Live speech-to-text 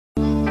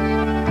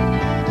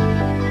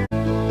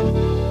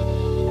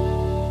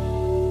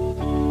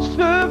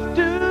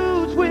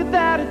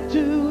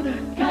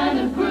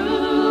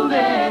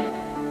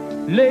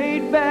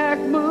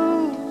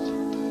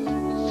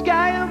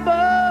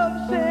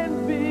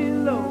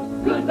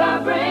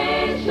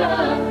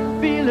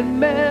feeling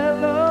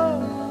mellow.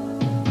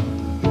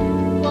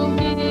 Won't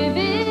give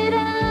it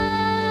up.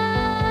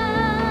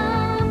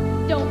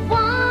 Don't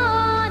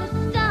wanna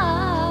stop.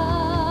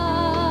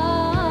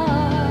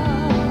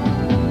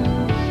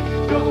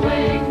 Don't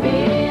wake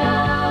me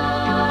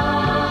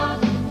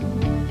up.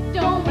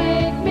 Don't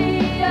wake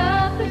me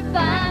up if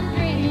I'm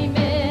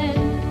dreaming.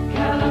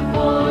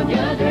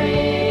 California dream.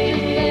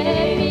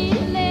 Let me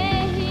lay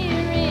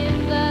here in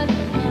the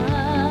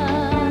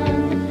sun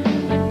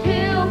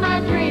until my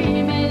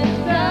dream is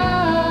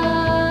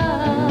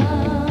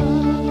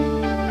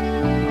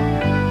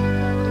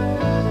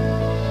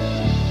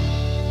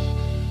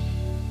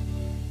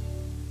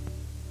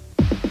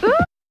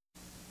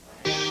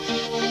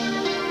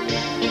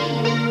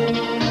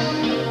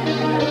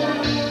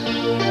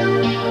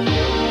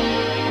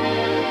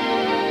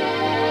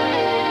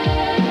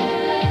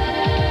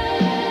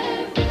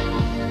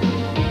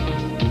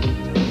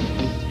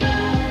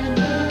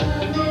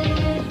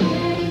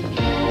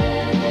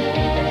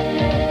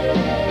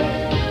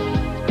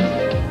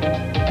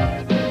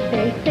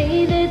They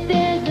say that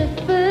there's a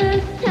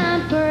first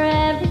time for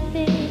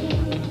everything.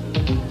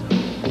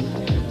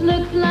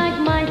 Looks like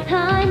my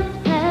time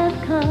has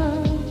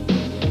come.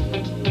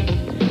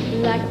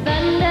 Like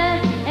thunder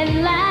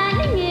and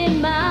lightning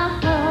in my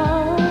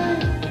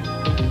heart,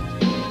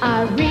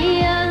 I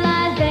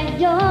realize that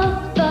you're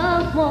the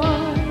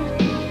one.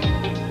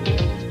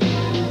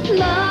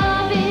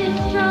 Love is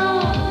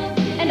strong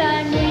and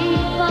I'm weak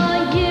for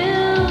you.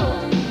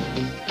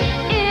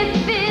 If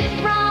it's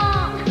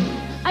wrong,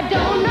 I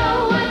don't know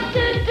what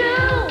to do.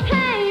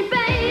 Hey,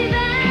 baby,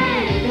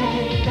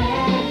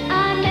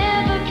 I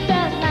never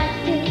felt like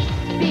this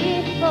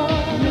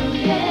before.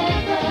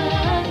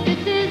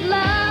 This is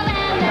love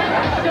and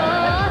that's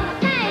sure.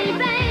 Hey,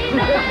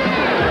 baby,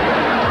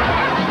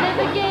 I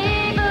never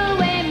gave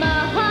away my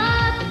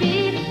heart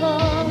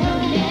before.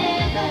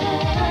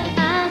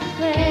 I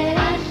swear,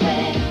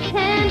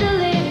 handle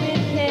it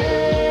with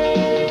care.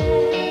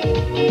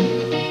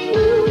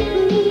 Ooh,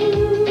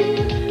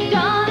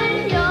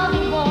 darling, you're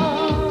the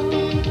one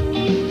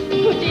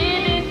who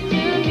did this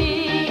to me.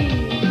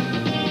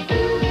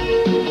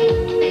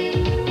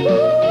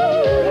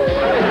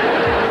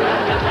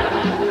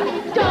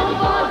 Don't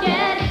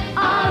forget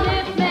our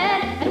lips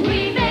met and we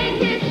made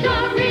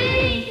history.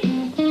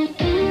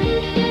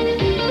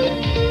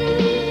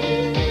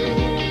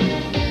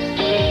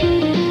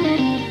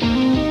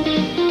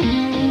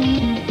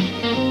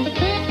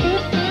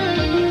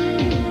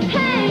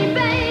 Hey,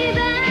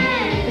 baby,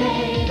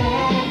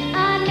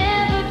 I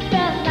never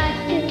felt like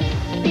this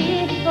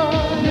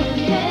before.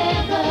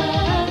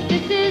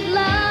 This is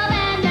love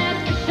and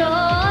that's for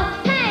sure.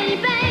 Hey,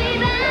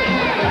 baby,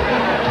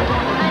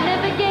 I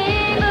never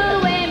gave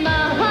away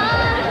my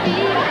heart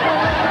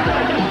before.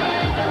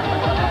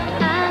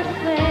 I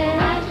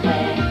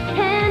swear,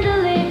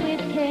 handle it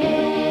with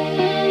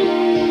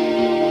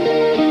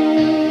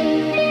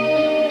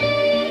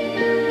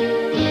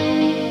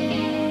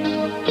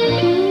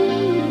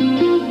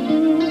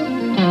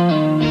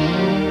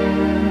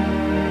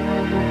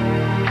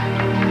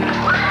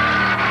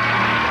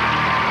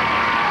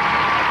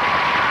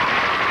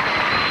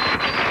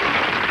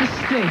This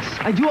stinks.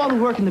 I do all the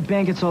work and the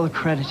band gets all the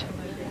credit.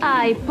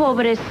 Ay,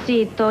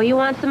 pobrecito. You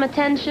want some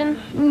attention?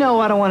 No,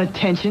 I don't want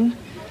attention.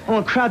 I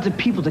want crowds of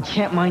people to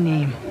chant my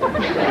name.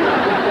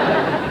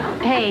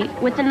 Hey,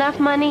 with enough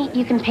money,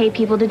 you can pay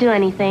people to do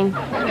anything.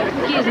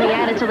 Excuse me, I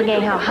had to tell the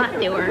gang how hot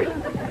they were.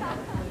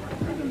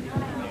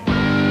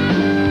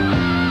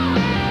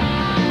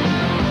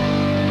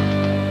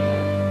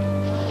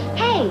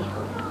 Hey,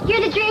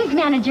 you're the dreams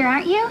manager,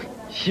 aren't you?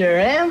 Sure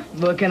am.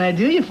 What can I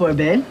do you for,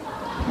 babe?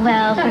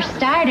 Well, for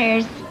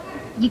starters,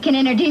 you can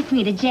introduce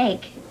me to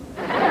Jake.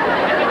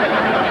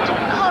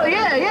 Oh,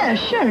 yeah,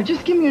 sure.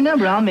 Just give me your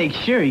number. I'll make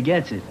sure he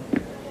gets it.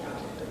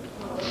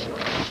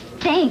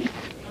 Thanks.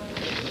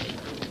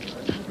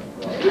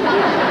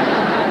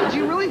 Do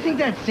you really think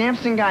that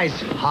Sampson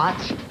guy's hot?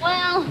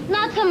 Well,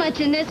 not so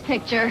much in this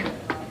picture.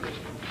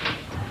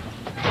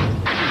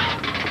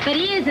 But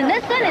he is in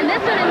this one, in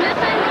this one, in this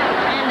one,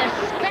 and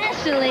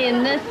especially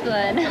in this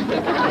one.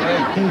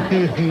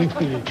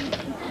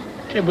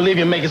 Can't believe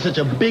you're making such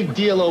a big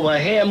deal over a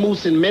hair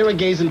moose and mirror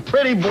gazing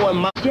pretty boy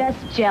mouth. Just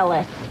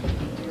jealous.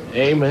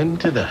 Amen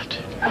to that.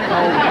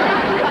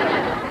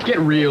 Get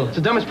real. It's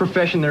the dumbest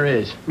profession there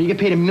is. I mean, you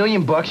get paid $1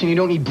 million and you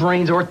don't need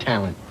brains or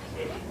talent.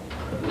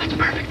 That's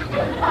perfect for me.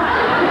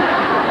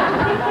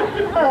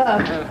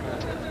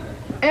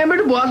 Amber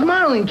Dubois'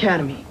 Modeling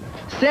Academy.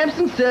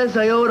 Sampson says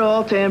I owe it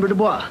all to Amber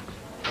Dubois.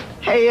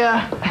 Hey,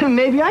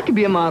 maybe I could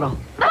be a model.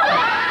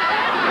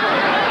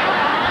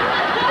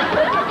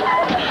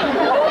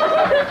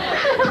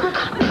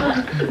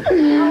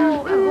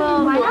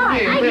 Well, why not? I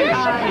guess.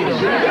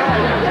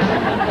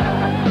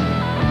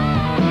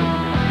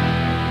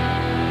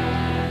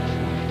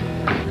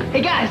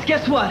 Hey, guys,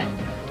 guess what?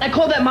 I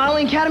called that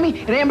modeling academy,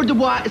 and Amber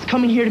Dubois is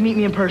coming here to meet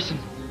me in person.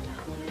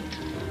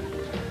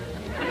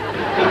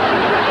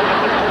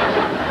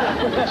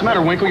 the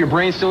matter, Winkle? Your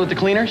brain's still at the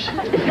cleaners?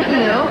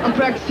 No, I'm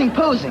practicing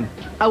posing.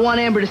 I want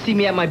Amber to see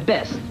me at my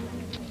best.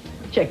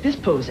 Check this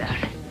pose out.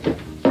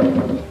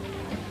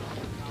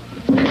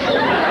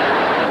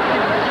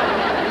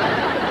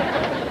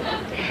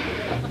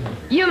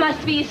 You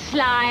must be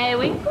Sly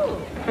Winkle.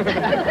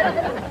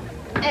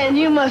 And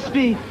you must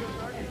be...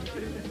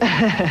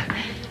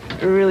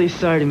 really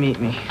sorry to meet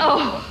me.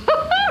 Oh,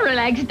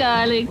 relax,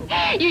 darling.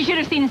 You should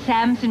have seen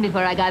Samson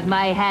before I got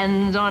my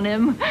hands on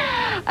him.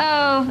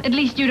 Oh, at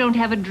least you don't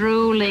have a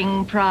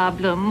drooling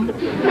problem.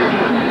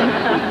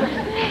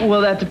 Well,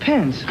 that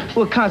depends.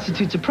 What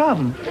constitutes a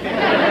problem?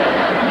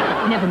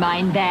 Never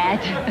mind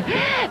that.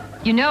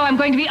 You know, I'm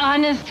going to be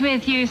honest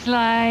with you,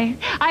 Sly.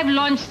 I've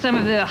launched some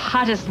of the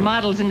hottest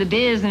models in the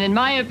biz, and in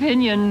my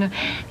opinion,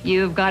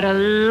 you've got a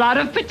lot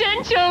of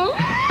potential.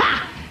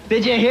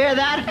 Did you hear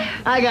that?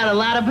 I got a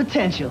lot of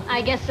potential.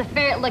 I guess the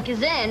ferret look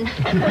is in.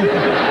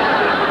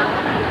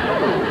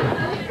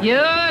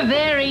 You're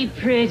very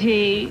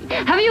pretty.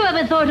 Have you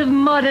ever thought of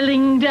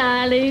modeling,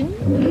 darling?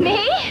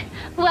 Me?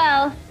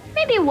 Well,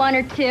 maybe 1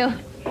 or 2.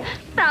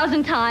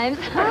 1,000 times.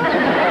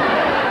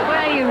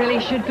 Well, you really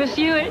should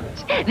pursue it.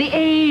 The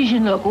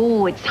Asian look,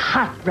 oh, it's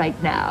hot right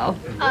now.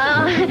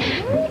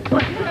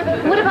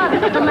 What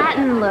about the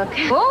Latin look?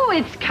 Oh,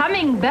 it's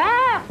coming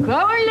back.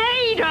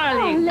 Olé,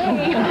 darling.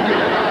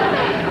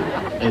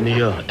 And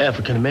the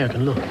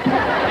African-American look.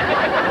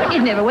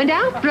 It never went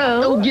out,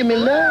 bro. Don't give me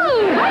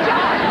love.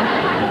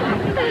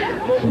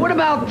 What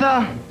about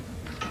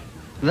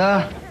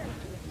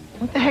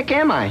what the heck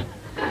am I?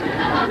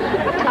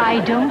 I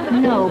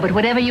don't know, but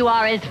whatever you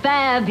are is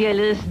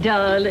fabulous,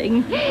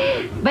 darling.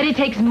 But it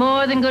takes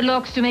more than good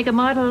looks to make a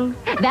model.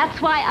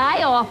 That's why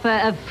I offer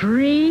a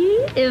free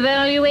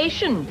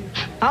evaluation.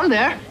 I'm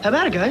there. How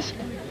about it, guys?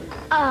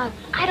 I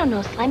don't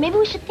know, Sly. Maybe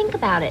we should think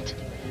about it.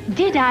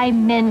 Did I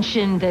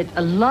mention that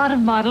a lot of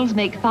models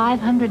make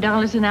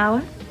 $500 an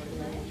hour?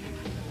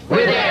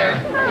 We're there.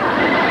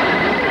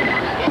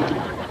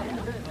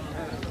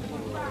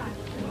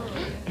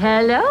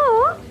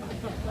 Hello?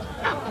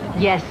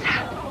 Yes,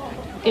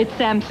 it's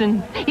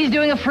Samson. He's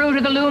doing a Fruit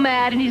of the Loom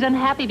ad, and he's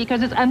unhappy because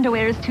his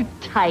underwear is too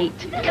tight.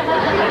 Did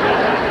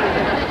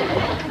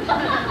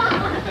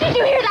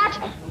you hear that?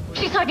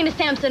 She's talking to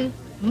Samson.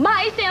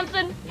 My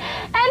Samson.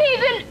 And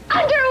he's in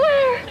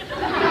underwear.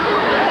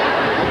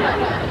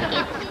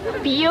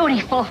 It's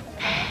beautiful.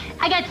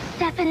 I got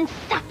 7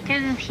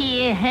 suckers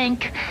here,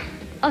 Hank.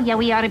 Oh, yeah,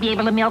 we ought to be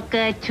able to milk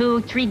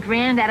 2-3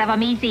 grand out of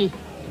them easy.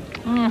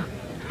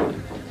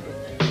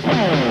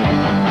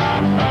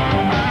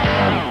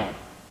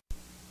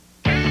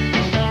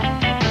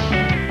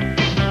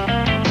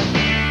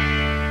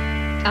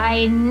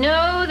 I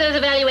know those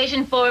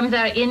evaluation forms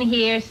are in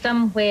here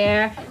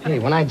somewhere. Hey,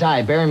 when I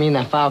die, bury me in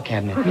that file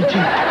cabinet. Me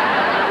too.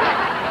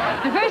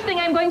 The first thing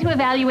I'm going to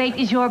evaluate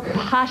is your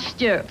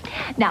posture.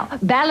 Now,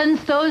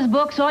 balance those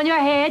books on your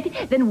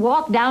head, then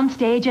walk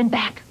downstage and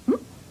back.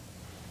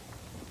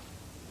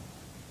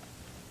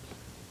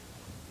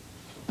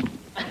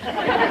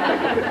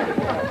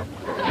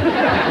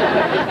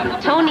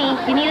 Tony,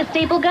 you need a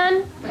staple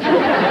gun?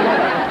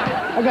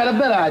 I got a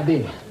better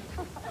idea.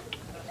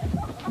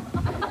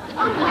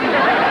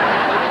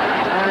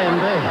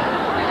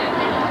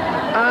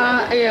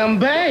 I am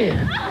bad.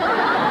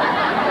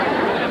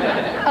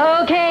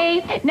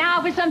 Okay,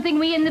 now for something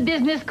we in the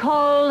business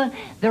call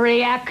the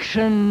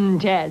reaction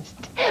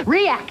test.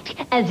 React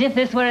as if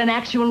this were an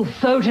actual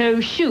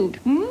photo shoot.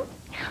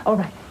 All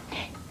right.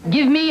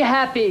 Give me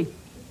happy.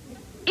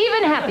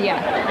 Even happier.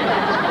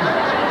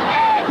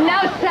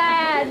 Now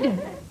sad.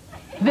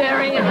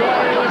 Very,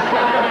 very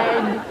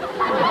sad.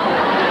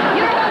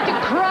 You're about to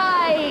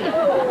cry.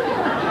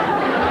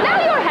 Now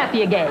you're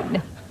happy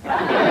again.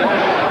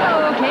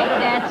 Okay,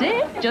 that's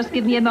it. Just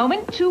give me a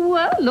moment to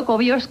look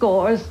over your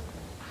scores.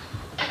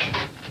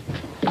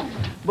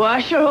 Well, I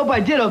sure hope I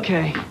did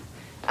okay.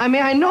 I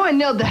mean, I know I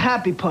nailed the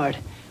happy part,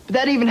 but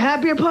that even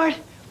happier part?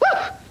 Woo!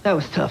 That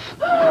was tough.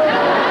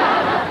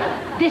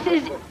 This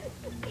is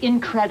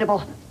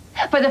incredible.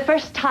 For the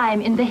first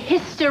time in the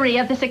history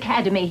of this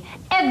academy,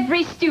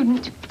 every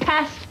student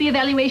passed the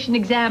evaluation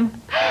exam.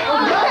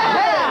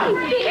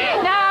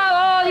 Now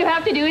all you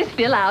have to do is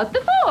fill out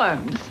the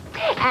forms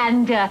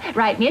and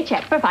write me a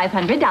check for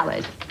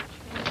 $500.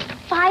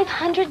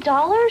 $500?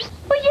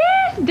 Well,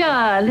 yes,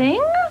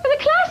 darling, for the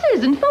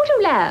classes and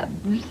photo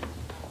labs.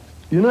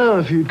 You know,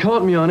 if you'd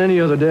caught me on any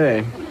other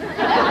day,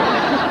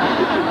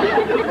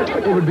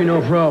 it would be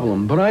no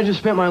problem. But I just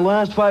spent my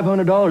last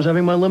 $500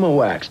 having my limo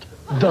waxed.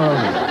 Done.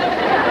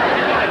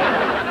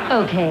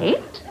 Okay.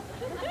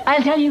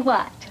 I'll tell you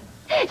what.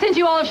 Since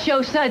you all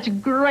show such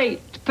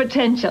great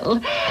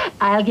potential,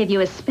 I'll give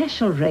you a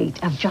special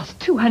rate of just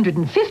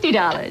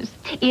 $250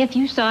 if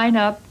you sign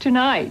up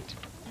tonight.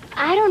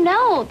 I don't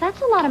know.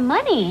 That's a lot of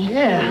money.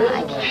 Yeah.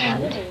 I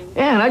can't.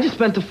 Yeah, and I just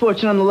spent a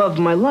fortune on the love of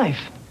my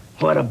life.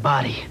 What a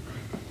body.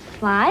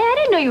 Sly, I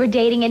didn't know you were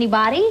dating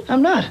anybody.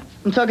 I'm not.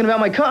 I'm talking about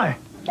my car.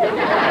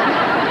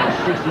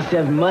 A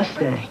 '67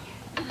 Mustang.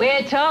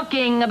 We're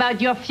talking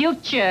about your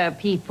future,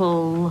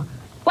 people.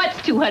 What's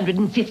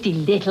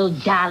 $250 little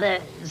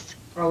dollars?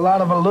 A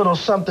lot of a little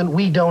something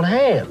we don't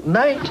have.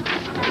 Night.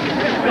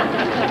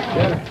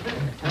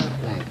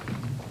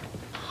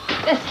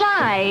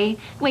 Sly,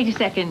 wait a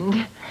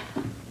second.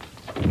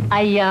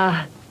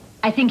 I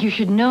think you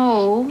should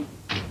know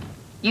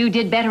you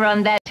did better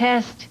on that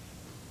test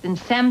than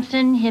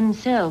Samson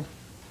himself.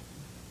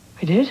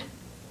 I did?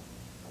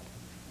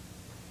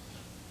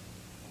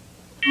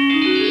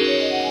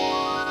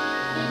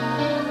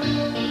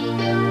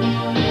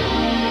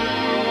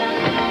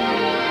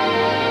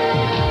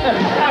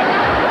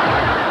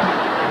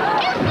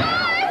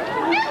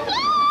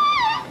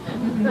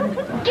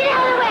 Get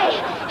out of the way!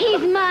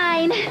 He's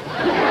mine! We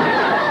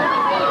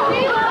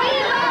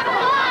love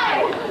Sly!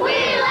 We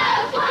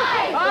love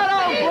Sly! I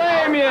don't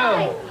blame you.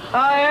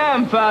 I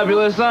am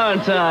fabulous,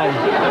 aren't I?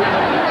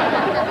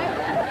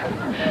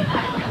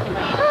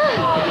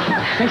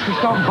 Thanks for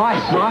stopping by,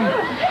 Sly.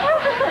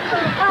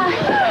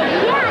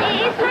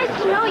 Yeah, it's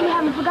nice to know you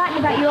haven't forgotten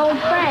about your old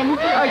friend.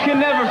 I can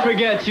never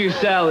forget you,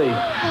 Sally.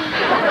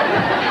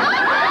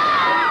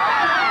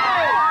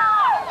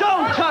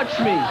 Don't touch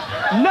me.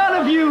 None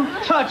of you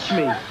touch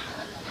me.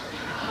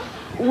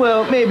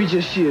 Well, maybe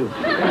just you.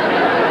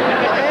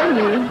 And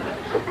me.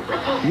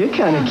 You're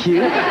kind of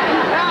cute.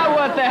 Ah,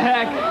 what the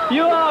heck?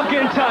 You all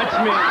can touch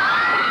me.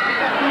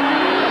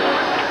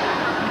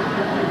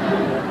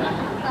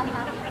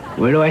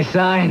 Where do I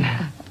sign?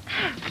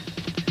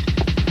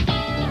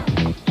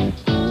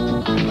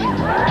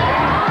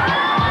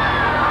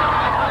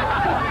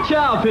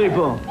 Ciao,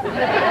 people.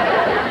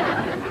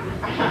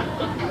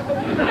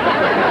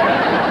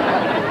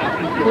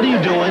 What are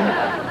you doing?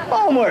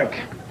 Homework.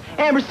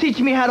 Amber's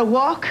teaching me how to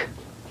walk,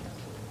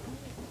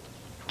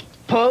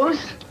 pose,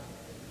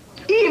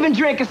 even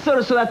drink a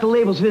soda so that the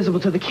label's visible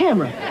to the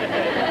camera.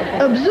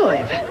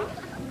 Observe.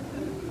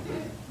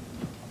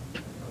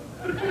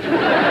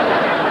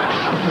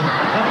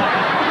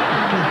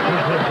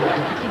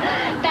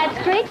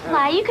 That's great,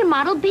 Sly. You can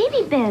model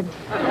baby bibs.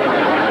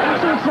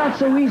 So it's not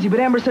so easy, but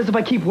Amber says if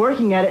I keep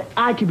working at it,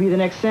 I could be the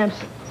next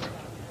Samson.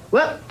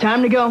 Well,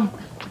 time to go.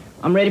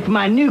 I'm ready for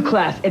my new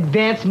class,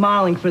 Advanced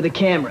Modeling for the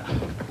Camera.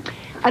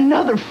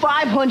 Another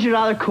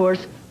 $500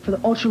 course for the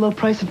ultra-low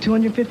price of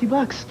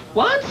 $250.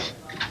 What?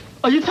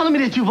 Are you telling me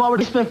that you've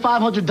already spent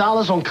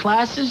 $500 on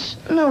classes?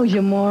 No,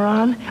 you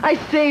moron. I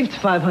saved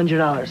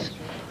 $500.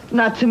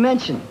 Not to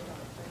mention,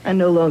 I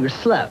no longer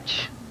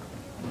slouch.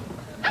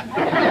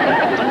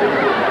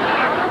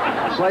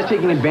 Sly's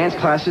taking advanced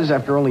classes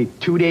after only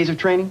 2 days of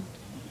training?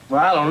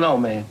 Well, I don't know,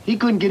 man. He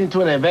couldn't get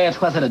into an advanced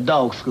class at a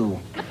dog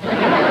school.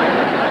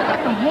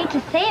 I hate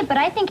to say it, but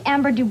I think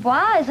Amber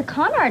Dubois is a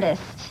con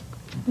artist.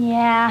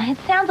 Yeah, it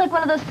sounds like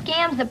one of those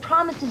scams that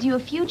promises you a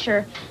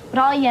future, but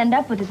all you end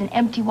up with is an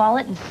empty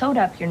wallet and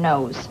soda up your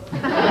nose.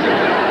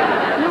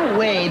 No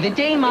way. The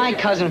day my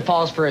cousin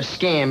falls for a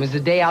scam is the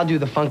day I'll do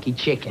the funky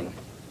chicken.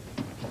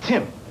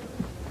 Tim,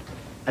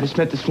 I just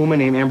met this woman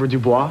named Amber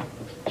Dubois.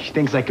 She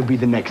thinks I could be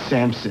the next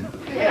Samson.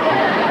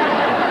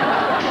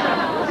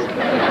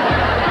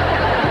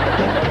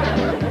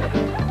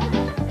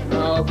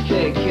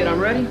 Okay, kid, I'm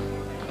ready.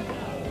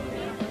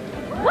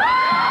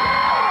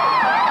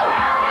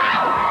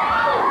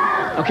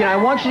 Okay, I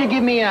want you to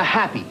give me a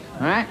happy,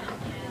 all right?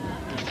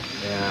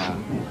 Yeah.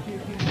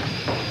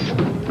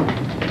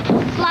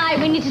 Sly,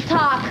 we need to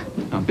talk.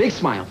 Oh, big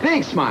smile,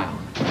 big smile.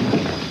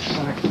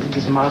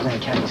 This modeling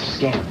academy's a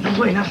scam. No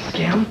way, not a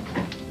scam.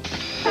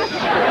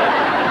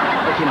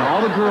 Okay, now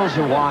all the girls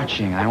are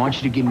watching. I want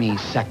you to give me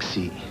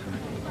sexy.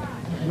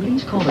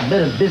 He's called a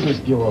Better Business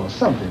Bureau or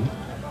something.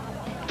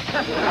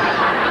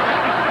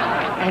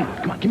 And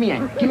come on, give me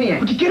in, give me in.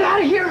 Would you get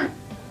out of here?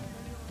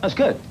 That's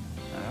good.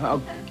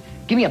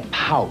 Give me a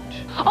pout.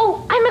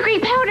 Oh, I'm a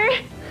great powder.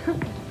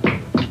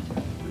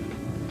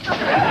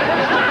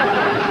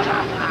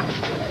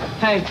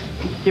 Hey,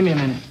 give me a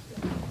minute.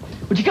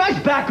 Would you guys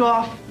back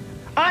off?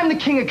 I'm the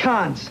king of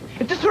cons.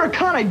 If this were a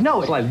con, I'd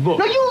know it. Sly, look.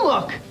 No, you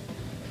look.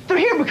 They're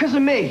here because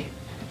of me.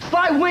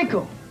 Sly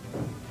Winkle.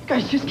 You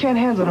guys just can't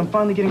handle it. I'm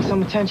finally getting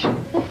some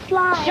attention. But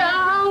Sly.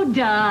 Ciao,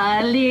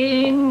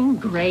 darling.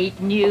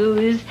 Great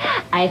news.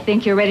 I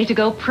think you're ready to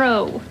go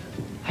pro.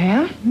 I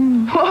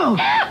am? Whoa.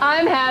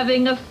 I'm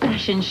having a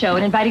fashion show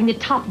and inviting the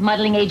top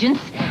modeling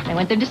agents. I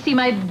want them to see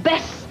my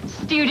best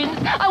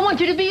students. I want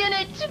you to be in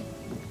it.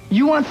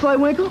 You want Sly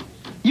Winkle?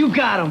 You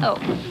got him. Oh,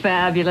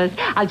 fabulous.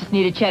 I'll just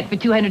need a check for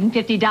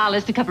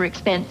 $250 to cover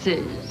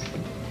expenses.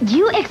 Do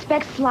you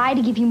expect Sly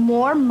to give you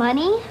more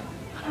money?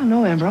 I don't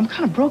know, Amber. I'm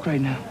kind of broke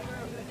right now.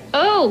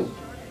 Oh.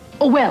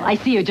 Oh, well, I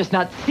see you're just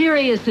not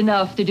serious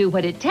enough to do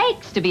what it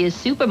takes to be a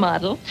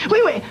supermodel.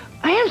 Wait.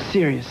 I am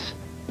serious.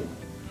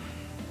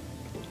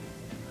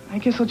 I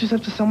guess I'll just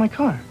have to sell my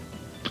car.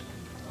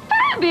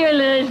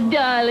 Fabulous,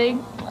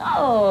 darling.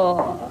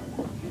 Oh.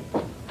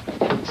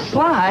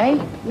 Sly,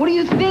 what are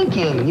you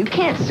thinking? You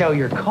can't sell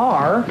your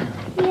car.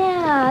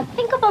 Yeah,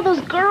 think of all those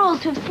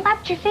girls who've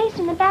slapped your face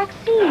in the back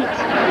seat.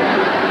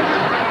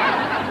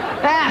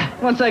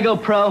 Once I go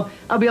pro,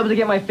 I'll be able to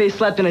get my face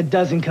slapped in a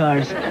dozen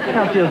cars.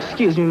 Now, if you'll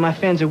excuse me, my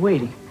fans are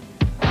waiting.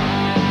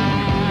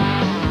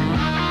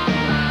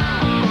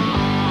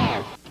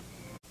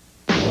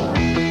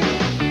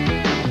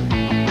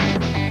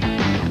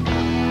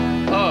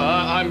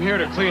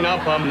 to clean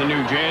up. I'm the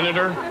new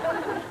janitor.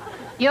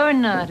 You're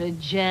not a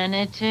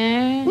janitor.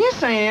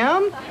 Yes, I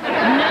am.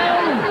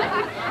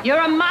 No. You're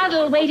a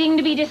model waiting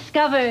to be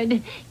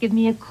discovered. Give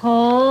me a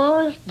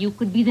call. You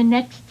could be the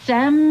next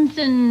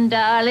Samson,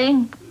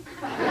 darling.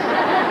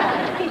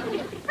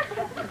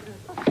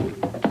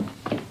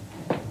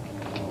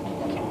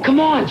 Come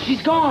on,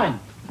 she's gone.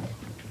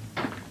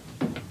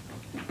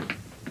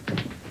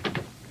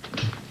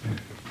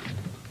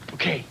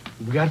 Okay,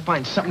 we gotta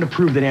find something to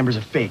prove that Amber's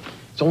a fake.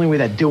 It's the only way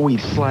that dillweed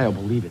Sly will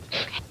believe it.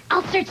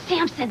 I'll search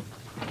Samson.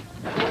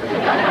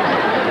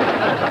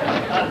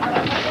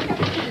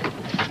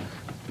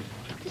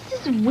 This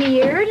is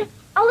weird.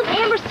 All of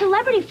Amber's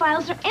celebrity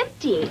files are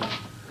empty.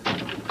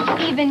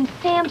 Even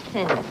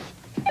Samson's.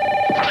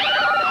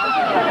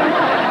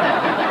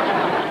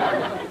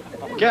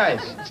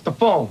 Guys, it's the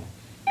phone.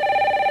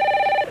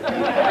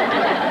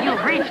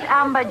 You've reached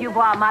Amber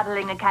Dubois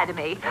Modeling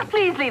Academy.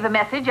 Please leave a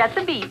message at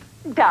the beep.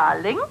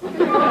 Darling?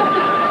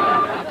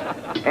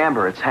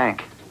 Amber, it's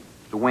Hank.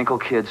 The Winkle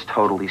kid's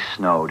totally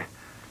snowed.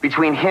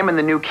 Between him and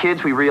the new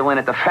kids we reel in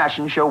at the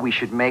fashion show, we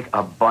should make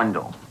a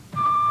bundle.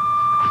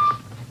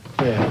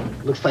 Yeah,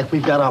 looks like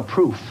we've got our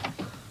proof.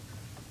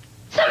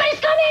 Somebody's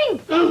coming!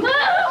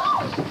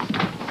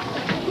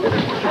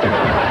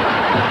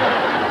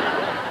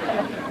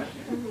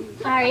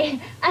 Sorry,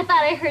 I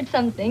thought I heard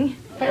something.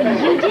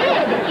 You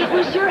did. It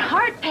was your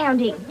heart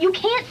pounding. You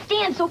can't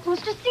stand so close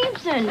to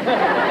Samson.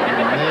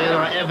 Man,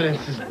 our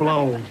evidence is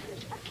blown.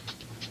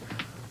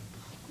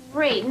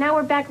 Great, now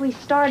we're back where we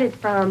started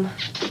from.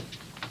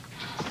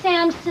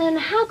 Samson,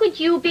 how could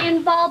you be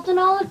involved in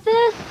all of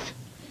this?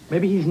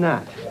 Maybe he's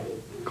not.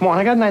 Come on,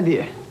 I got an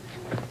idea.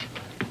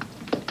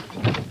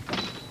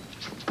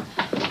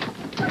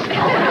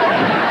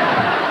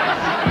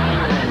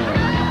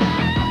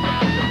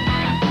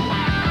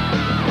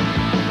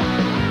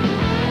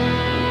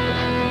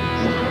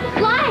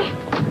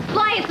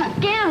 Sly, it's a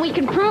scam. We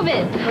can prove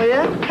it. Oh,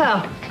 yeah?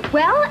 How?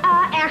 Well,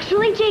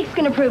 actually, Jake's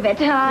gonna prove it.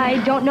 I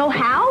don't know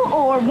how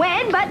or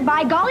when, but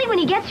by golly, when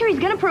he gets here, he's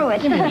gonna prove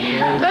it. Hey,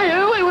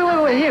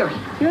 wait. Here.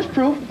 Here's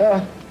proof.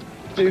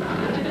 Dude.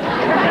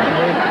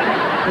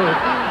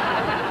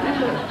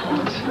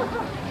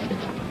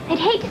 I'd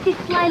hate to see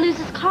Sly lose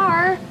his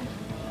car.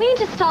 We need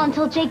to stall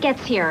until Jake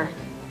gets here.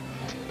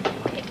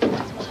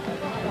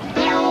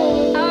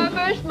 Our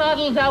first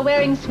models are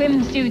wearing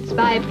swimsuits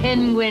by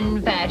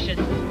Penguin Fashion.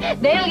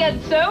 They'll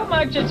get so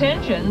much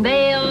attention,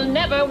 they'll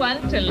never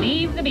want to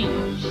leave the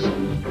beach.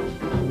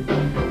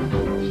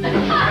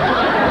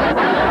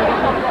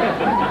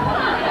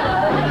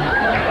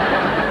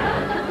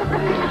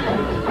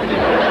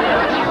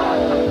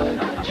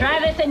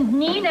 Travis and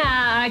Nina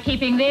are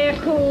keeping their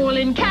cool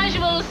in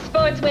casual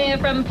sportswear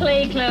from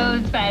Play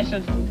Clothes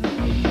Fashion.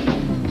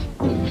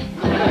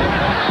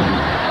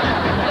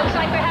 Looks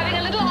like we're having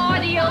a little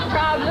audio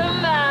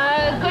problem.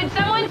 Could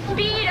someone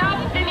speed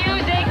up the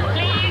music,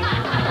 please?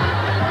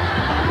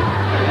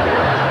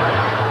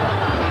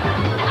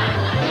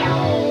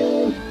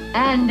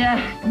 And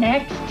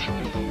next,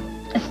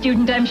 a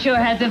student I'm sure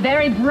has a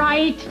very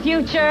bright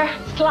future,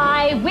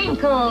 Sly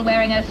Winkle,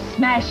 wearing a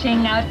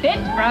smashing outfit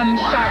from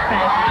Sharp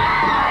Fashion.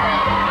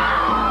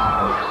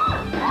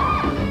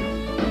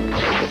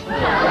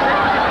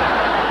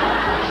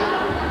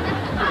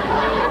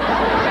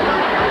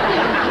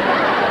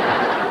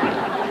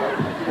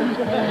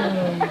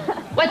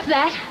 What's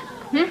that?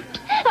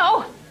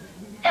 Oh,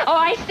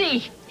 I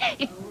see.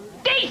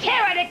 These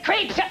here are the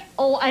creeps.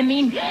 Oh, I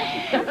mean, these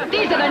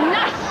are the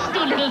nasty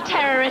little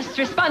terrorists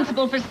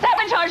responsible for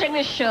sabotaging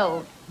this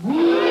show.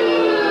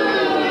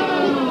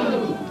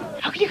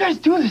 How could you guys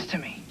do this to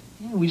me?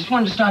 Yeah, we just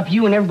wanted to stop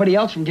you and everybody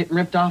else from getting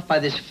ripped off by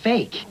this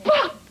fake.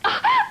 Well,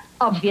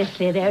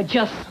 obviously, they're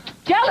just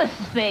jealous.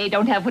 They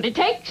don't have what it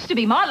takes to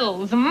be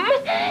models,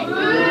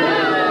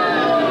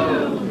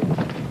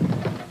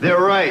 They're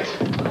right.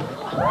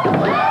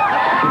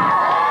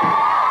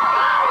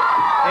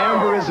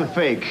 Amber is a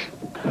fake.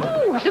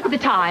 Ooh, look at the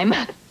time.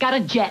 Got a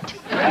jet.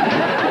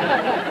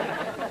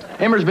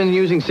 Amber's been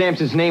using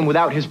Samson's name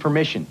without his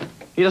permission.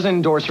 He doesn't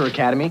endorse her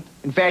academy.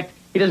 In fact,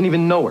 he doesn't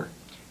even know her.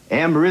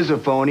 Amber is a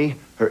phony.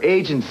 Her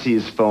agency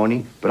is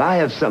phony. But I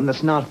have something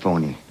that's not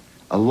phony.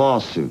 A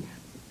lawsuit.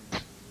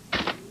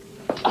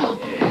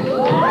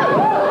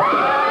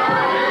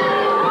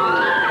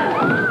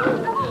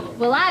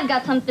 Well, I've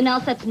got something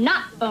else that's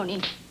not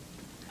phony.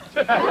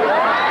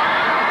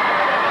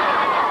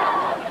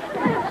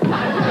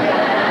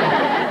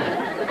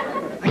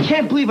 I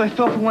can't believe I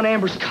fell for one of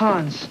Amber's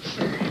cons.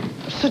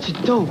 I'm such a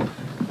dope.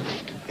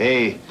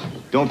 Hey,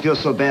 don't feel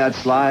so bad,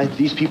 Sly.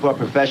 These people are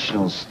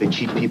professionals. They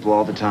cheat people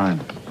all the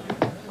time.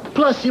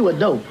 Plus, you a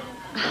dope.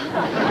 Come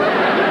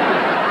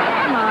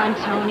on,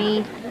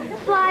 Tony.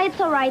 Sly,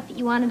 it's all right that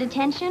you wanted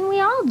attention. We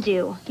all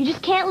do. You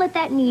just can't let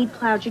that need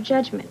cloud your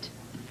judgment.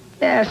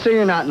 Yeah, so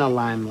you're not in the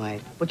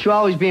limelight. But you'll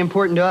always be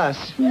important to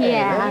us.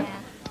 Yeah.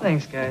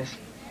 Thanks, guys.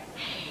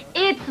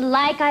 It's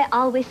like I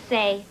always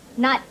say,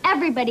 not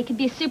everybody could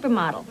be a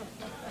supermodel.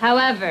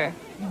 However,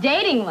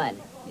 dating one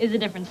is a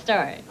different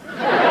story.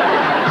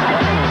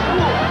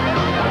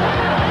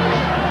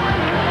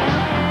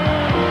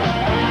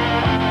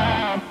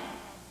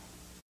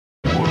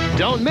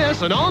 Don't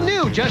miss an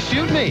all-new Just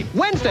Shoot Me,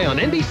 Wednesday on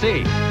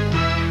NBC.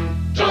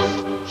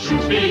 Just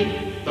shoot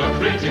me, the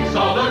critics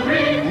all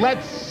agree.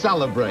 Let's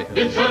celebrate.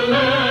 It's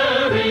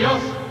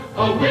hilarious,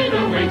 a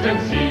winner wait and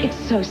see. It's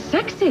so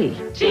sexy.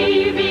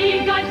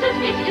 TV guide says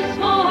it is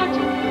smart.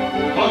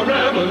 A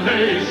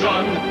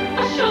revelation,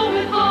 a show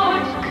with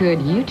heart.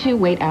 Could you two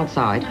wait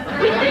outside?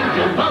 We think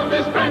you'll love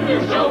this brand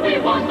new show.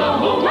 We want the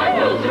whole wide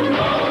world to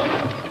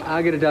know.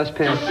 I'll get a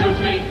dustpan. Just shoot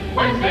me,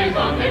 Wednesdays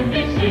on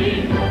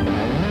NBC.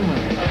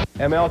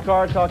 ML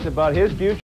Carr talks about his future.